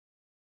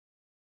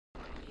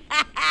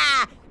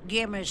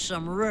Give me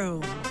some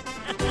room.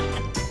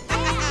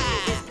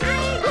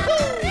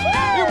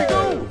 Here we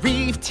go!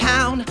 Reef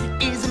Town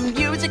is a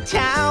music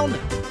town,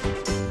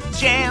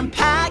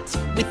 jam-packed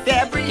with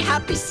every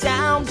happy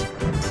sound.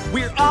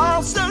 We're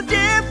all so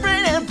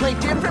different and play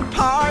different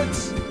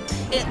parts.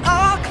 It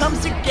all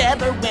comes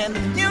together when the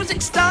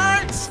music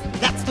starts.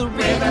 That's the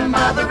rhythm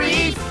of the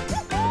Reef.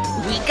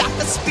 We got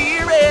the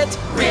spirit,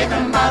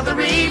 rhythm of the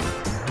Reef.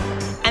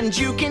 And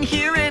you can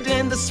hear it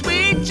in the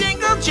sweet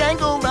jingle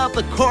jangle of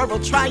the choral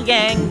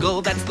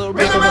triangle. That's the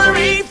rhythm of the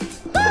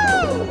Reef.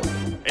 Woo!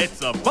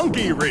 It's a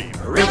funky reef.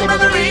 Rhythm of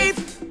the Reef.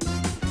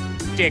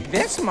 Dig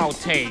this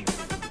motif.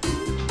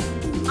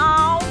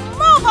 Oh,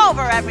 move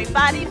over,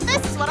 everybody.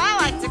 This is what I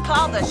like to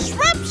call the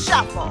shrimp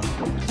shuffle.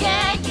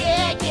 Yeah,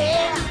 yeah,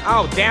 yeah.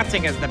 Oh,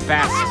 dancing is the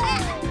best.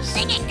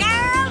 Sing it,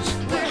 girls.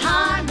 We're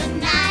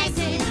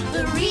harmonizing,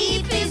 the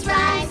reef is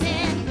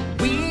rising.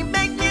 We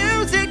make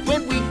music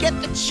when we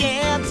get the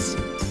chance.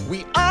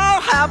 We all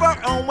have our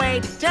own way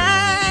to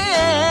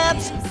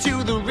dance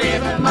to the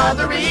rhythm of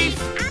the Reef.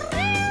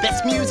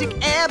 Best music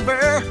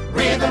ever,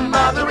 rhythm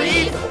of the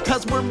Reef.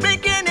 'Cause we're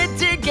making it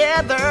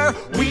together.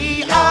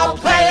 We all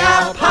play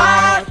our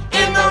part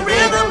in the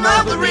rhythm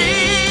of the Reef.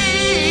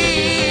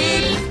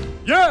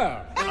 Yeah!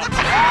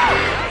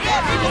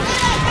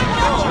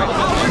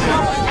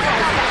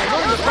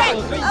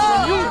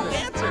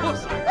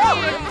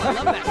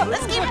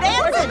 Let's keep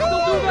dancing.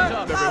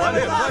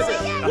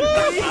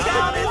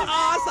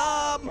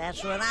 Awesome!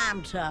 That's what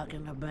I'm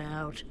talking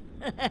about.